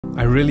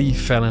I really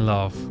fell in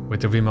love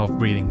with the Wim Hof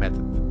breathing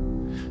method.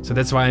 So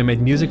that's why I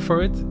made music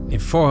for it in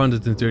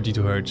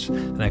 432 Hz,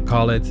 and I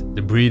call it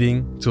the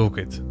Breathing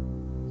Toolkit.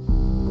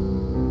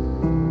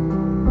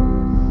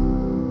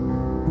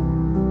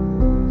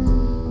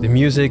 The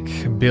music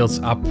builds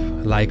up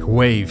like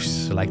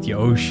waves, like the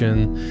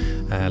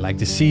ocean, like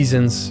the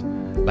seasons,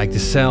 like the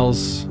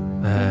cells,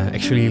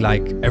 actually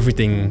like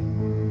everything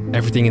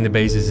in the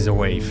basis is a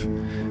wave.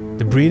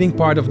 The breathing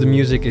part of the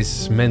music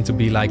is meant to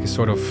be like a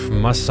sort of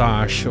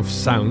massage of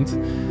sound,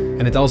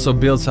 and it also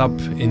builds up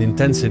in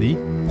intensity,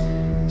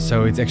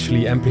 so it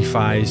actually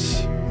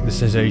amplifies the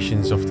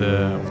sensations of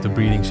the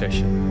breathing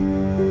session.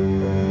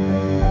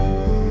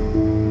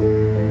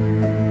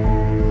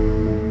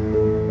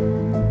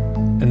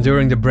 And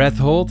during the breath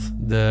hold,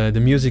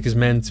 the music is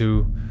meant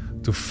to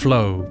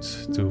float,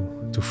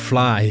 to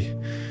fly,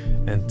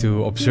 and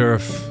to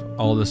observe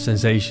all the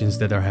sensations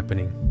that are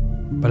happening.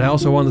 But I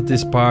also wanted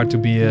this part to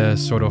be a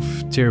sort of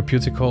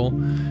therapeutical,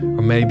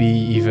 or maybe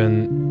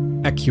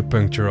even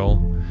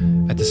acupunctural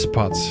at the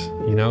spots,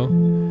 you know?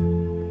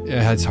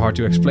 It's hard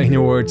to explain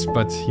in words,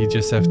 but you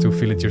just have to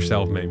feel it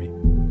yourself maybe.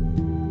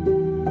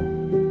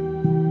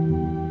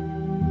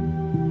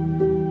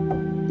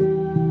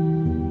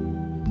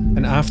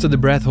 And after the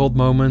breath hold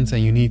moment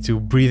and you need to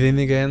breathe in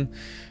again,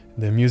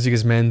 the music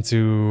is meant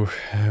to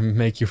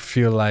make you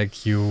feel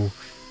like you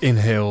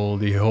inhale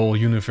the whole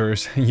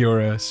universe and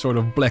you're a sort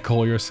of black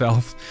hole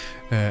yourself.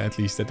 At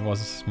least that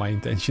was my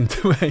intention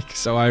to make.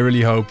 So I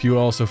really hope you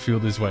also feel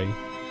this way.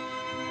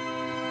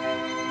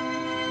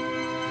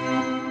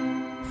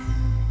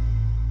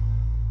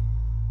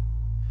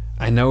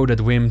 I know that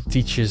Wim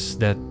teaches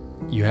that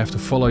you have to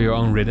follow your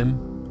own rhythm,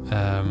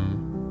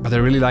 but I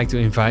really like to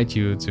invite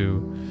you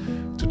to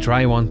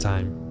try one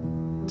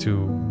time,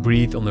 to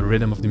breathe on the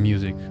rhythm of the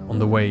music, on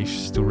the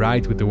waves, to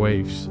ride with the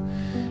waves,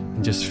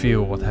 and just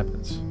feel what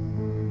happens.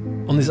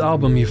 On this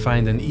album you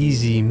find an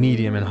easy,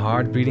 medium and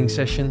hard breathing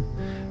session,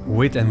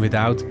 with and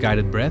without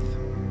guided breath.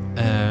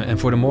 And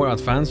for the more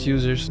advanced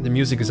users, the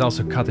music is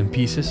also cut in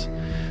pieces,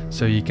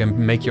 so you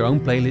can make your own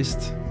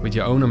playlist with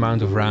your own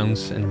amount of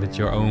rounds and with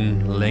your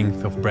own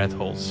length of breath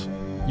holds.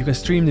 You can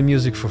stream the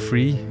music for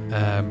free,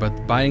 but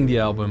buying the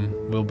album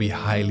will be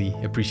highly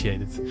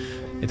appreciated.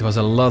 It was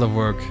a lot of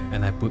work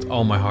and I put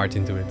all my heart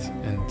into it,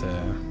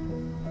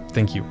 and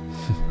thank you.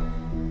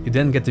 You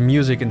then get the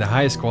music in the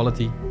highest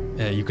quality.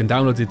 You can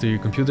download it to your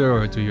computer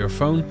or to your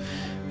phone,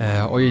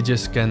 or you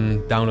just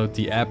can download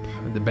the app,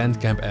 the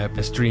Bandcamp app,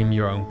 and stream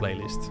your own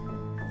playlist.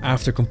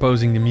 After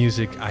composing the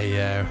music,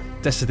 I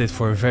tested it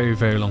for a very,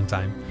 very long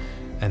time,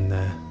 and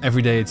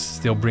every day it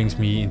still brings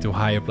me into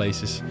higher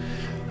places.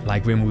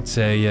 Like Wim would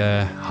say,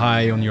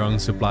 high on your own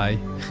supply.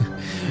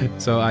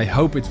 So I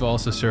hope it will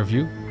also serve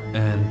you,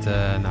 and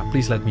now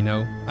please let me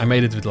know. I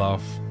made it with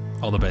love.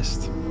 All the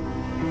best.